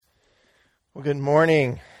Well, good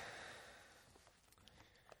morning.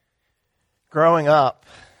 Growing up,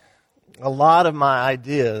 a lot of my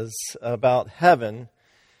ideas about heaven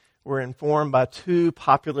were informed by two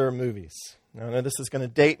popular movies. Now, I know this is going to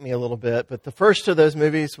date me a little bit, but the first of those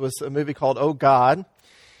movies was a movie called Oh, God,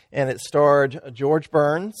 and it starred George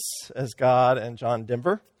Burns as God and John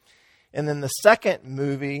Denver. And then the second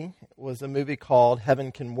movie was a movie called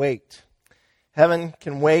Heaven Can Wait. Heaven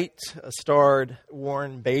Can Wait starred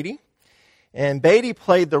Warren Beatty. And Beatty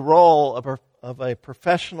played the role of a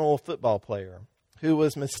professional football player who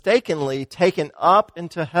was mistakenly taken up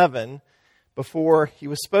into heaven before he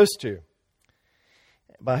was supposed to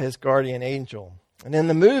by his guardian angel. And in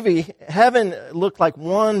the movie, heaven looked like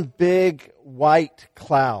one big white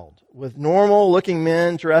cloud with normal-looking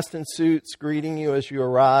men dressed in suits greeting you as you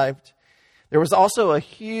arrived. There was also a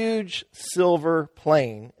huge silver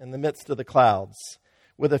plane in the midst of the clouds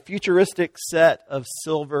with a futuristic set of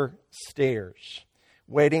silver stairs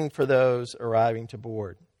waiting for those arriving to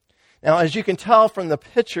board. Now, as you can tell from the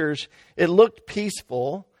pictures, it looked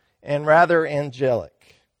peaceful and rather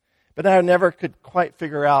angelic. But I never could quite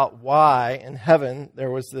figure out why in heaven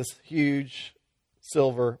there was this huge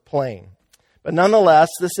silver plane. But nonetheless,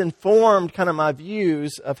 this informed kind of my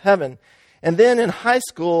views of heaven. And then in high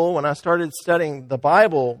school, when I started studying the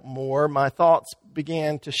Bible more, my thoughts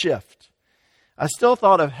began to shift. I still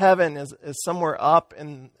thought of heaven as somewhere up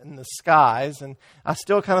in the skies, and I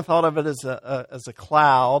still kind of thought of it as a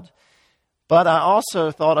cloud. But I also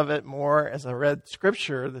thought of it more as I read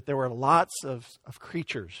Scripture, that there were lots of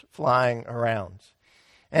creatures flying around.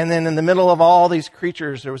 And then in the middle of all these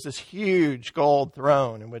creatures, there was this huge gold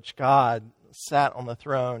throne in which God sat on the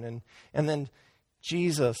throne. And then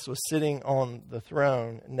Jesus was sitting on the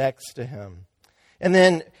throne next to him. And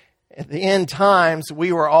then at the end times,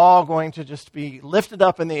 we were all going to just be lifted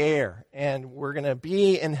up in the air. And we're going to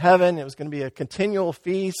be in heaven. It was going to be a continual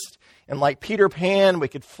feast. And like Peter Pan, we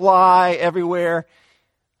could fly everywhere.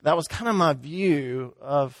 That was kind of my view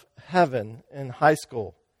of heaven in high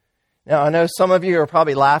school. Now, I know some of you are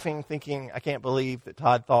probably laughing, thinking, I can't believe that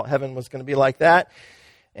Todd thought heaven was going to be like that.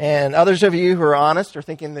 And others of you who are honest are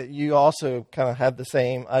thinking that you also kind of have the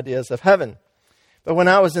same ideas of heaven. But when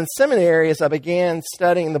I was in seminary, as I began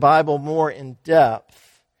studying the Bible more in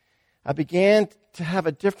depth, I began to have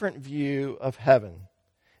a different view of heaven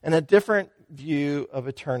and a different view of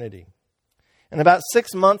eternity. And about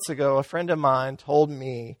 6 months ago, a friend of mine told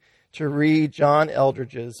me to read John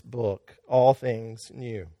Eldredge's book, All Things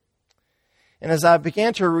New. And as I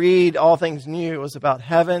began to read All Things New, it was about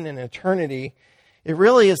heaven and eternity. It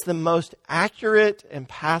really is the most accurate and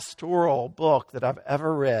pastoral book that I've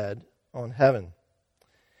ever read on heaven.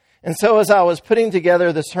 And so as I was putting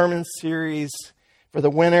together the sermon series for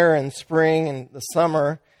the winter and spring and the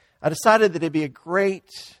summer, I decided that it'd be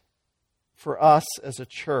great for us as a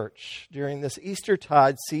church during this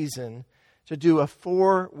Eastertide season to do a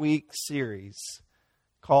 4-week series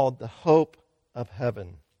called The Hope of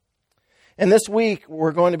Heaven. And this week,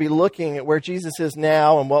 we're going to be looking at where Jesus is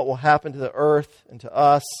now and what will happen to the earth and to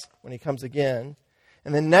us when he comes again.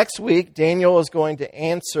 And then next week, Daniel is going to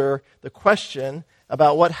answer the question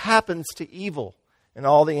about what happens to evil and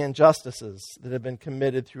all the injustices that have been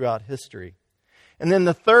committed throughout history. And then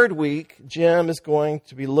the third week, Jim is going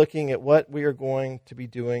to be looking at what we are going to be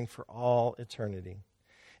doing for all eternity.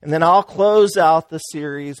 And then I'll close out the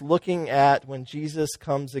series looking at when Jesus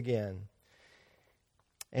comes again.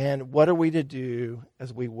 And what are we to do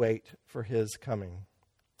as we wait for his coming?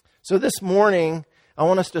 So this morning, I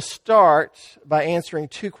want us to start by answering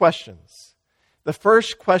two questions. The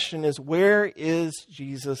first question is, where is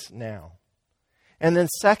Jesus now? And then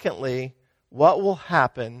secondly, what will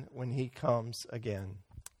happen when he comes again?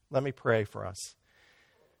 Let me pray for us.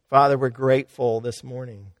 Father, we're grateful this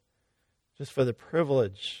morning just for the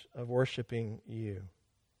privilege of worshiping you.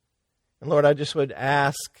 And Lord, I just would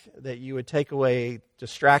ask that you would take away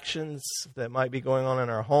distractions that might be going on in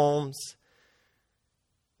our homes.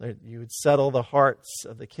 That you would settle the hearts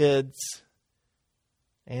of the kids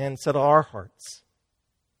and settle our hearts.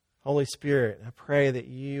 Holy Spirit, I pray that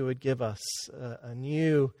you would give us a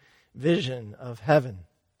new vision of heaven,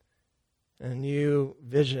 and a new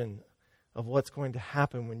vision of what's going to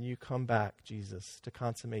happen when you come back, Jesus, to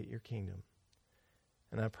consummate your kingdom.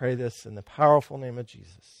 And I pray this in the powerful name of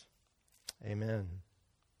Jesus. Amen.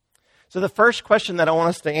 So the first question that I want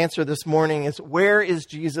us to answer this morning is, where is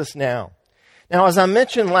Jesus now? Now, as I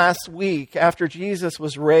mentioned last week, after Jesus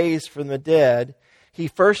was raised from the dead, he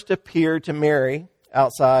first appeared to Mary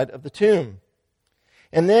outside of the tomb.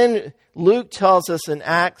 And then Luke tells us in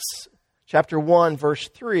Acts chapter 1, verse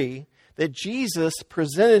 3, that Jesus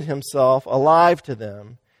presented himself alive to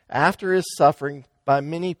them after his suffering by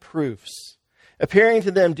many proofs, appearing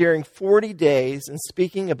to them during 40 days and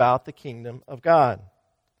speaking about the kingdom of God.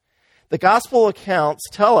 The gospel accounts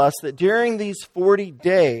tell us that during these 40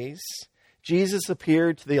 days, Jesus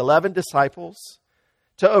appeared to the 11 disciples,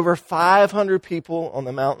 to over 500 people on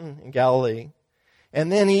the mountain in Galilee,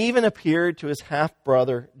 and then he even appeared to his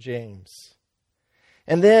half-brother James.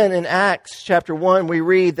 And then in Acts chapter 1, we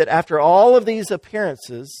read that after all of these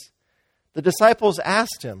appearances, the disciples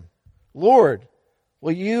asked him, "Lord,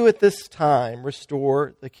 will you at this time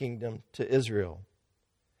restore the kingdom to Israel?"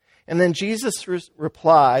 And then Jesus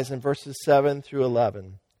replies in verses 7 through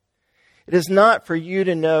 11, "It is not for you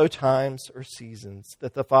to know times or seasons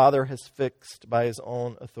that the Father has fixed by his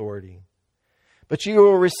own authority. But you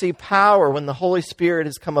will receive power when the Holy Spirit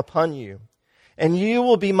has come upon you, and you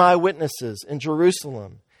will be my witnesses in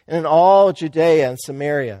Jerusalem and in all Judea and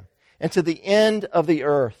Samaria and to the end of the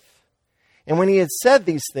earth." And when he had said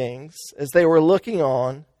these things, as they were looking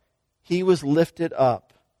on, he was lifted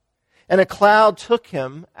up, and a cloud took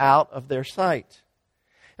him out of their sight.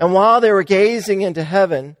 And while they were gazing into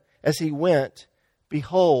heaven as he went,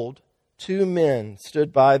 behold, 2 men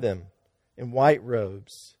stood by them in white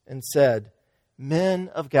robes and said, "Men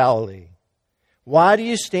of Galilee, why do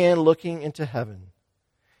you stand looking into heaven?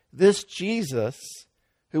 This Jesus,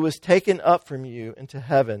 who was taken up from you into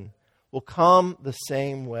heaven, will come the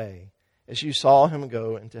same way as you saw him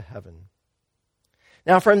go into heaven."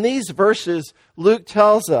 Now, from these verses, Luke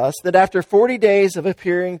tells us that after 40 days of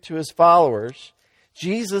appearing to his followers,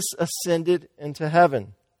 Jesus ascended into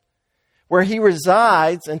heaven, where he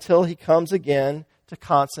resides until he comes again to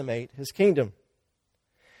consummate his kingdom.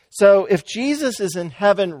 So, if Jesus is in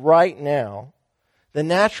heaven right now, the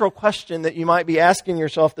natural question that you might be asking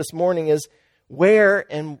yourself this morning is,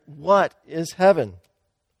 where and what is heaven?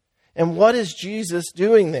 And what is Jesus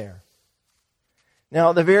doing there?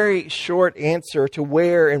 Now, the very short answer to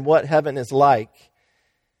where and what heaven is like,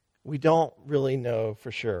 we don't really know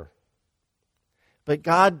for sure. But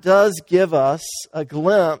God does give us a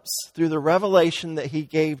glimpse through the revelation that he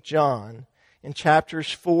gave John in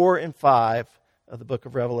chapters 4 and 5 of the book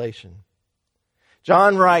of Revelation.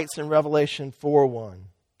 John writes in Revelation 4:1,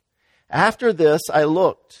 "After this I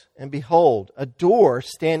looked, and behold, a door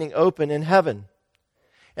standing open in heaven.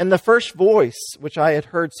 And the first voice which I had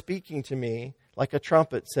heard speaking to me like a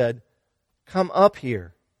trumpet said, 'Come up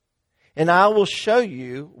here, and I will show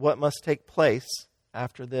you what must take place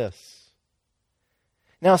after this.'"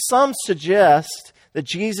 Now, some suggest that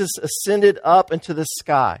Jesus ascended up into the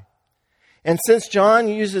sky. And since John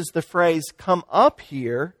uses the phrase, "come up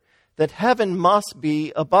here," that heaven must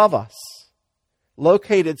be above us,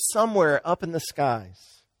 located somewhere up in the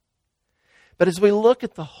skies. But as we look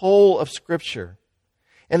at the whole of Scripture,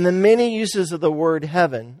 and the many uses of the word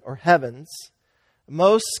heaven or heavens,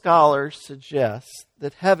 most scholars suggest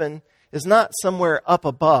that heaven is not somewhere up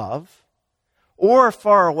above or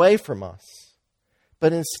far away from us,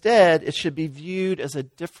 but instead it should be viewed as a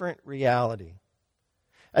different reality,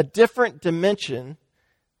 a different dimension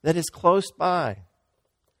that is close by.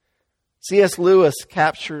 C.S. Lewis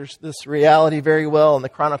captures this reality very well in the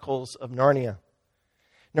Chronicles of Narnia.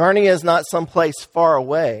 Narnia is not someplace far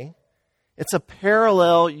away. It's a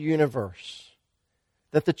parallel universe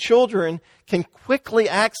that the children can quickly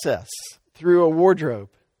access through a wardrobe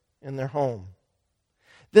in their home.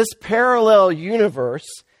 This parallel universe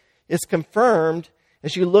is confirmed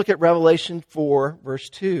as you look at Revelation 4, verse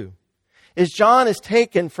 2. As John is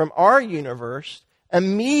taken from our universe,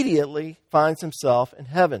 immediately finds himself in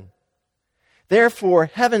heaven. Therefore,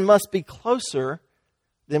 heaven must be closer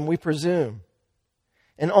than we presume,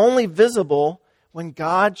 and only visible when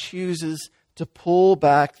God chooses to pull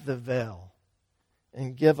back the veil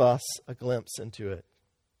and give us a glimpse into it.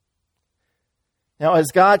 Now, as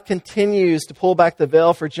God continues to pull back the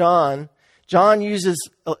veil for John, John uses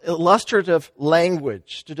illustrative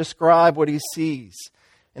language to describe what he sees,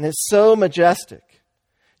 and it's so majestic.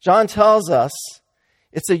 John tells us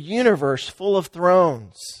it's a universe full of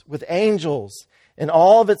thrones with angels and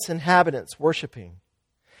all of its inhabitants worshiping.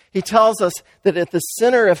 He tells us that at the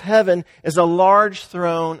center of heaven is a large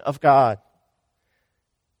throne of God.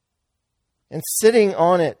 And sitting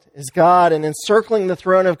on it is God, and encircling the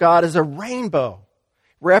throne of God is a rainbow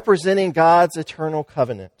representing God's eternal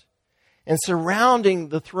covenant. And surrounding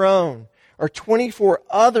the throne are 24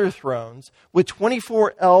 other thrones with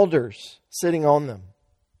 24 elders sitting on them.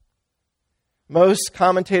 Most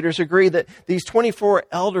commentators agree that these 24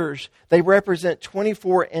 elders, they represent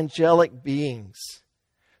 24 angelic beings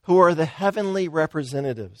who are the heavenly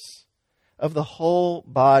representatives of the whole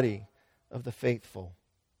body of the faithful.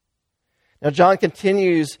 Now, John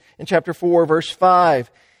continues in chapter 4, verse 5.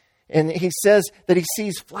 And he says that he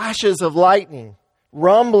sees flashes of lightning,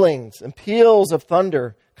 rumblings, and peals of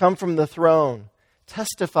thunder come from the throne,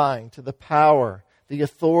 testifying to the power, the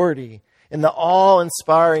authority, and the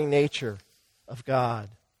awe-inspiring nature of God.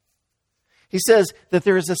 He says that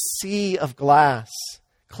there is a sea of glass,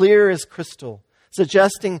 clear as crystal,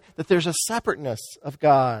 suggesting that there's a separateness of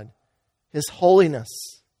God, His holiness.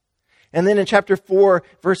 And then in chapter 4,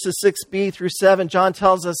 verses 6b through 7, John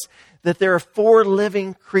tells us that there are 4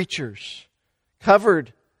 living creatures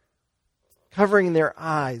covering their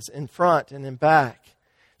eyes in front and in back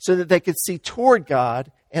so that they could see toward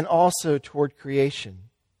God and also toward creation.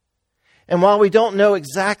 And while we don't know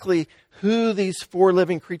exactly who these 4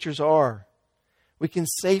 living creatures are, we can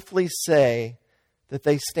safely say that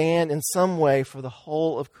they stand in some way for the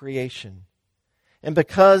whole of creation. And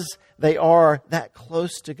because they are that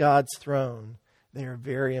close to God's throne, they are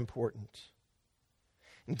very important.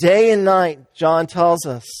 Day and night, John tells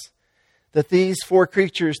us that these 4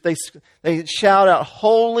 creatures, they shout out,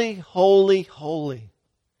 "Holy, holy, holy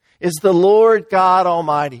is the Lord God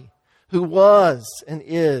Almighty, who was and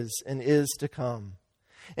is to come."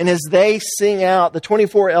 And as they sing out, the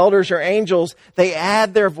 24 elders or angels, they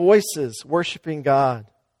add their voices worshiping God.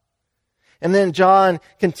 And then John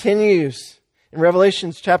continues in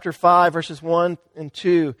Revelation chapter 5, verses 1 and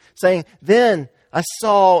 2, saying, "Then I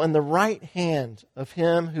saw in the right hand of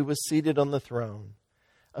him who was seated on the throne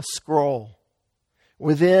a scroll,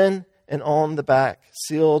 within and on the back,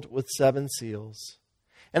 sealed with 7 seals.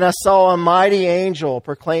 And I saw a mighty angel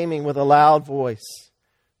proclaiming with a loud voice,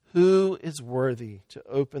 'Who is worthy to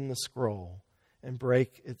open the scroll and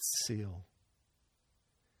break its seal?'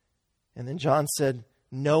 And then John said,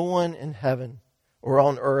 'No one in heaven or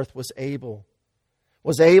on earth was able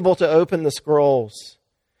to open the scrolls.'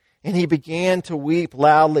 And he began to weep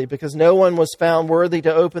loudly because no one was found worthy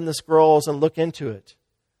to open the scrolls and look into it.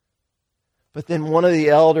 But then one of the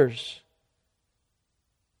elders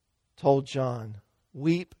told John,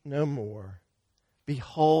 'Weep no more.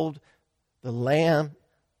 Behold, the Lion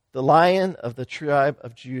of the tribe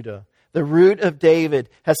of Judah, the Root of David,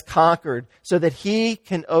 has conquered so that he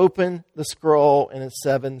can open the scroll and its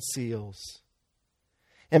 7 seals.'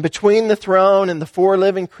 And between the throne and the 4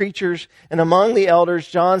 living creatures and among the elders,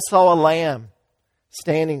 John saw a lamb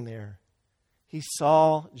standing there. He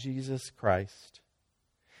saw Jesus Christ.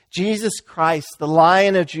 Jesus Christ, the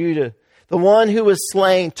Lion of Judah, the one who was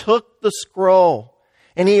slain, took the scroll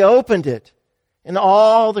and he opened it. And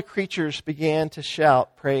all the creatures began to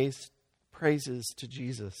shout praises to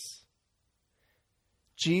Jesus.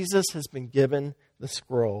 Jesus has been given the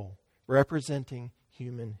scroll representing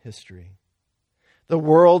human history, the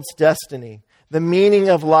world's destiny, the meaning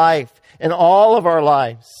of life, and all of our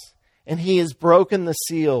lives. And he has broken the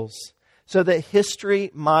seals so that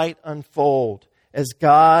history might unfold as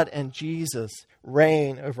God and Jesus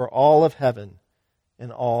reign over all of heaven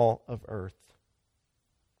and all of earth.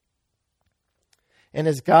 And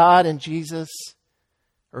as God and Jesus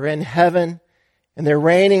are in heaven and they're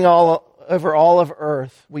reigning over all of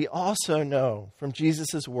earth, we also know from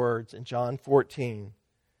Jesus' words in John 14,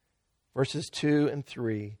 verses 2 and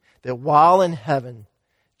 3, that while in heaven,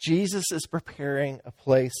 Jesus is preparing a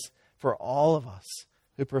place for all of us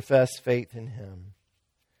who profess faith in him.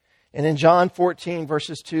 And in John 14,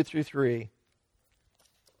 verses 2 through 3,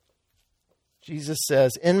 Jesus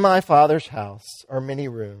says, "In my Father's house are many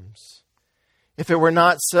rooms. If it were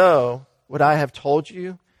not so, would I have told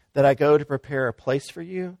you that I go to prepare a place for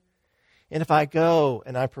you? And if I go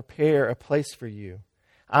and I prepare a place for you,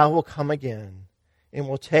 I will come again and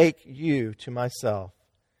will take you to myself,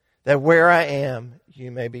 that where I am, you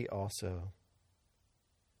may be also."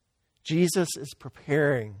 Jesus is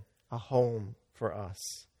preparing a home for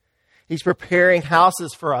us. He's preparing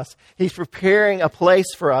houses for us. He's preparing a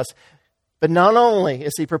place for us. But not only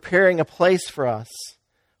is he preparing a place for us,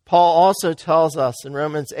 Paul also tells us in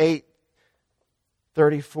Romans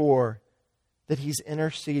 8:34 that he's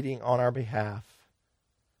interceding on our behalf.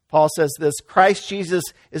 Paul says this, "Christ Jesus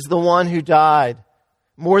is the one who died.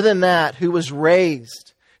 More than that, who was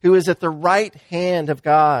raised, who is at the right hand of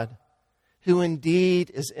God, who indeed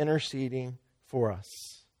is interceding for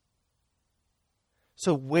us."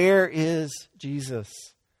 So where is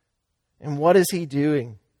Jesus? And what is he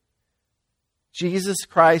doing? Jesus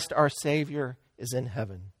Christ, our Savior, is in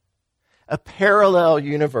heaven, a parallel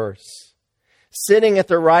universe, sitting at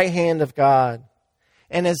the right hand of God.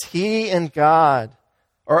 And as he and God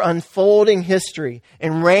are unfolding history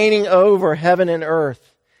and reigning over heaven and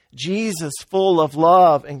earth, Jesus, full of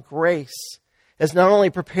love and grace, has not only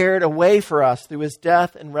prepared a way for us through his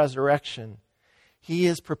death and resurrection, he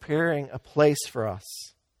is preparing a place for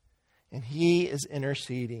us. and He is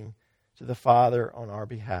interceding to the Father on our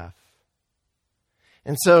behalf.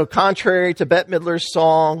 And so, contrary to Bette Midler's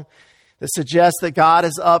song that suggests that God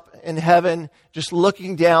is up in heaven just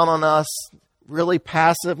looking down on us, really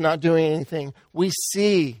passive, not doing anything, we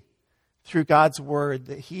see through God's Word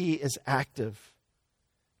that He is active,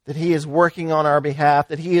 that He is working on our behalf,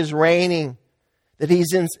 that He is reigning, that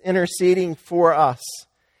He's interceding for us,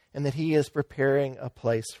 and that He is preparing a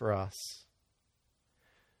place for us.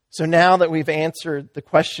 So now that we've answered the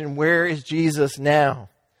question, where is Jesus now?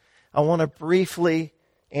 I want to briefly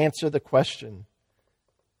answer the question,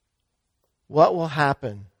 what will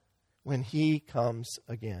happen when He comes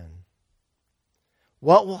again?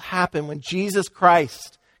 What will happen when Jesus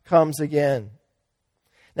Christ comes again?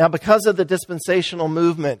 Now, because of the dispensational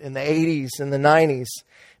movement in the 80s and the 90s,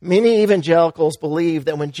 many evangelicals believe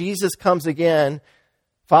that when Jesus comes again,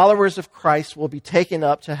 followers of Christ will be taken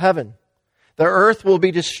up to heaven. The earth will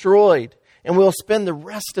be destroyed, and we'll spend the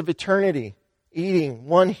rest of eternity eating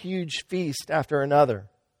one huge feast after another.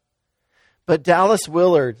 But Dallas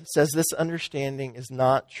Willard says this understanding is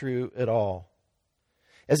not true at all.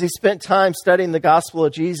 As he spent time studying the gospel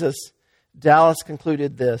of Jesus, Dallas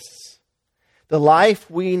concluded this: the life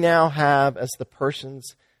we now have as the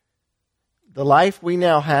persons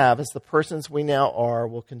we now are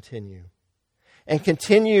will continue, and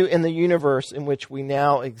continue in the universe in which we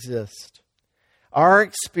now exist. Our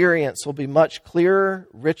experience will be much clearer,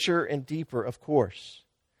 richer, and deeper, of course,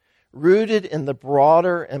 rooted in the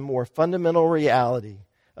broader and more fundamental reality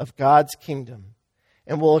of God's kingdom,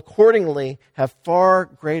 and will accordingly have far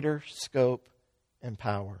greater scope and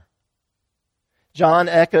power. John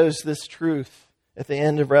echoes this truth at the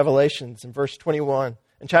end of Revelations in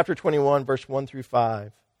chapter 21, verse 1 through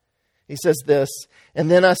 5. He says this,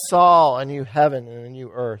 "And then I saw a new heaven and a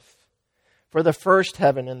new earth. For the first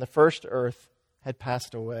heaven and the first earth had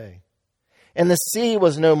passed away, and the sea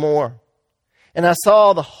was no more. And I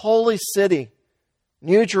saw the holy city,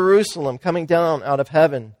 New Jerusalem, coming down out of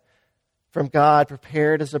heaven from God,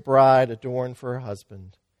 prepared as a bride adorned for her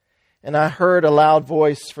husband. And I heard a loud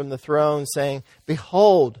voice from the throne saying,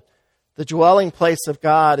 'Behold, the dwelling place of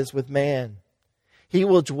God is with man. He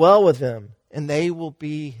will dwell with them, and they will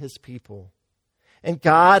be His people. And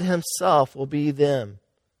God Himself will be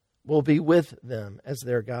with them as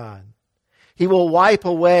their God. He will wipe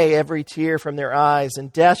away every tear from their eyes,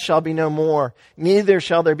 and death shall be no more. Neither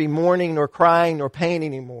shall there be mourning, nor crying, nor pain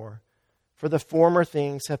anymore. For the former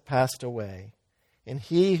things have passed away.' And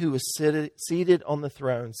He who was seated on the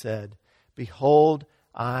throne said, 'Behold,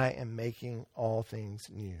 I am making all things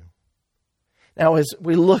new.'" Now, as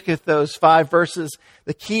we look at those 5 verses,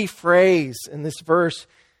 the key phrase in this verse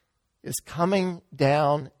is coming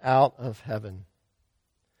down out of heaven.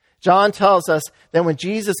 John tells us that when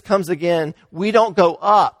Jesus comes again, we don't go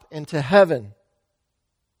up into heaven,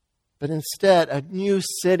 but instead a new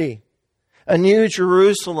city, a new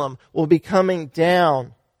Jerusalem will be coming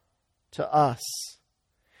down to us.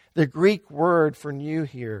 The Greek word for new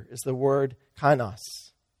here is the word kainos.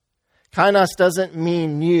 Kainos doesn't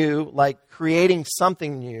mean new, like creating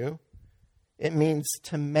something new. It means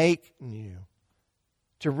to make new,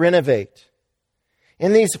 to renovate.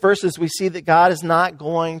 In these verses, we see that God is not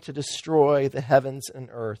going to destroy the heavens and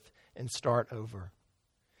earth and start over.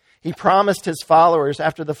 He promised His followers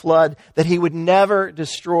after the flood that He would never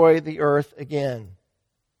destroy the earth again.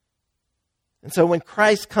 And so when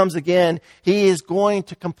Christ comes again, He is going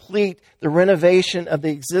to complete the renovation of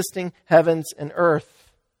the existing heavens and earth.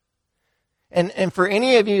 And for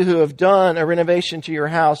any of you who have done a renovation to your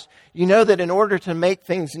house, you know that in order to make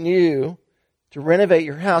things new, to renovate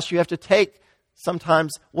your house, you have to take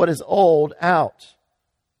sometimes what is old out.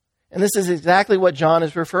 And this is exactly what John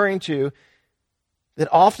is referring to, that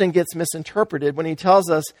often gets misinterpreted when he tells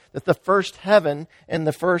us that the first heaven and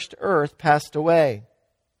the first earth passed away.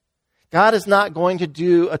 God is not going to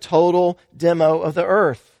do a total demo of the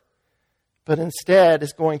earth, but instead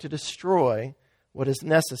is going to destroy what is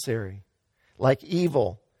necessary, like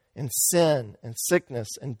evil and sin and sickness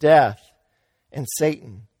and death and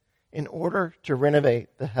Satan, in order to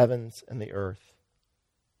renovate the heavens and the earth.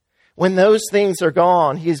 When those things are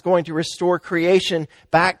gone, He is going to restore creation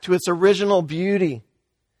back to its original beauty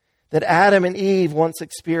that Adam and Eve once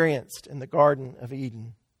experienced in the Garden of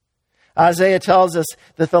Eden. Isaiah tells us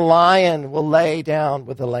that the lion will lay down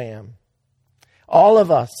with the lamb. All of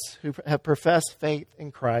us who have professed faith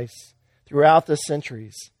in Christ throughout the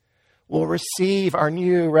centuries will receive our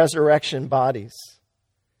new resurrection bodies.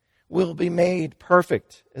 We'll be made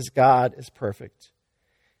perfect as God is perfect.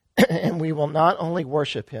 And we will not only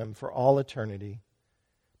worship Him for all eternity,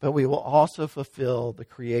 but we will also fulfill the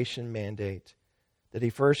creation mandate that he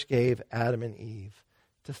first gave Adam and Eve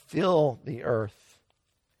to fill the earth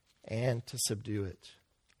and to subdue it.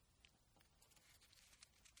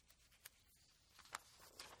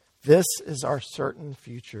 This is our certain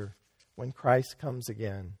future when Christ comes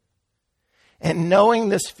again. And knowing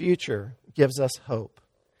this future gives us hope.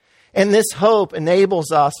 And this hope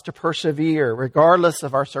enables us to persevere regardless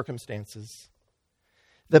of our circumstances.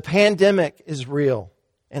 The pandemic is real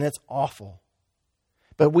and it's awful.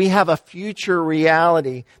 But we have a future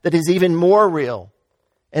reality that is even more real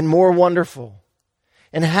and more wonderful.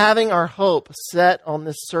 And having our hope set on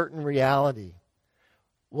this certain reality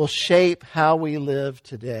will shape how we live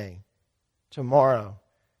today, tomorrow,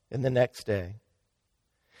 and the next day.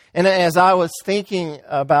 And as I was thinking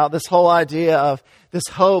about this whole idea of this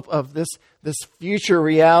hope of this future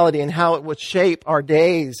reality and how it would shape our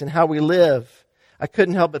days and how we live, I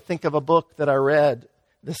couldn't help but think of a book that I read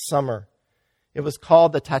this summer. It was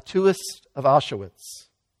called The Tattooist of Auschwitz.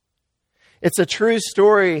 It's a true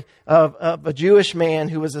story of a Jewish man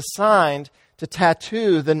who was assigned to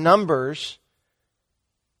tattoo the numbers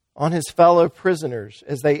on his fellow prisoners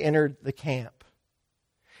as they entered the camp.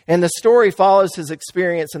 And the story follows his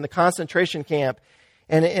experience in the concentration camp,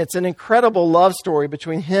 and it's an incredible love story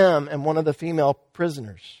between him and one of the female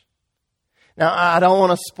prisoners. Now, I don't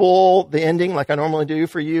want to spoil the ending like I normally do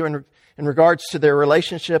for you in regards to their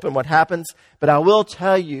relationship and what happens, but I will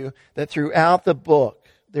tell you that throughout the book,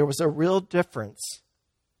 there was a real difference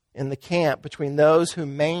in the camp between those who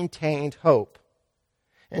maintained hope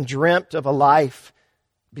and dreamt of a life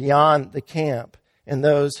beyond the camp and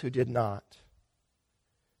those who did not.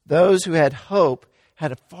 Those who had hope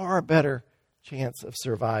had a far better chance of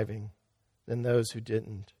surviving than those who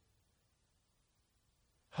didn't.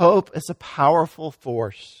 Hope is a powerful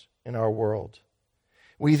force in our world.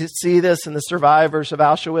 We see this in the survivors of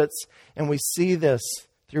Auschwitz, and we see this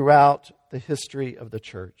throughout the history of the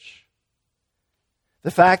church.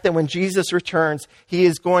 The fact that when Jesus returns, he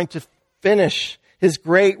is going to finish his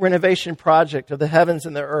great renovation project of the heavens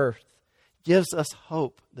and the earth gives us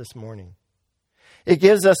hope this morning. It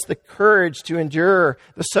gives us the courage to endure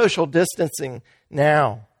the social distancing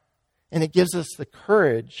now. And it gives us the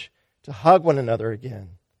courage to hug one another again,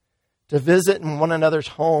 to visit in one another's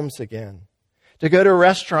homes again, to go to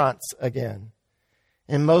restaurants again,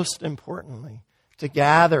 and most importantly, to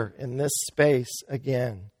gather in this space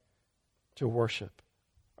again to worship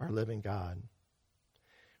our living God.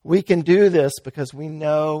 We can do this because we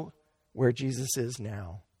know where Jesus is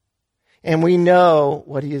now. And we know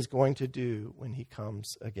what he is going to do when he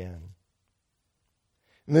comes again.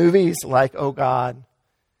 Movies like Oh God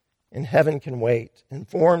and Heaven Can Wait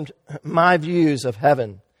informed my views of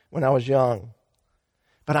heaven when I was young.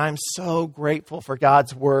 But I'm so grateful for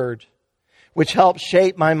God's Word, which helps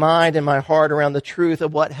shape my mind and my heart around the truth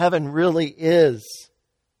of what heaven really is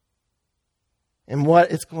and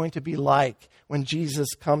what it's going to be like when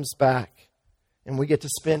Jesus comes back and we get to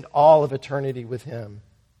spend all of eternity with him.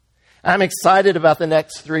 I'm excited about the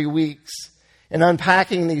next 3 weeks and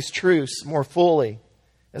unpacking these truths more fully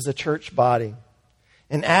as a church body.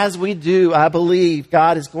 And as we do, I believe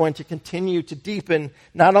God is going to continue to deepen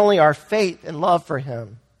not only our faith and love for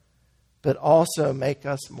him, but also make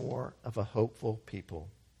us more of a hopeful people.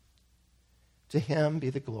 To him be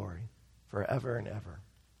the glory forever and ever.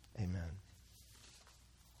 Amen.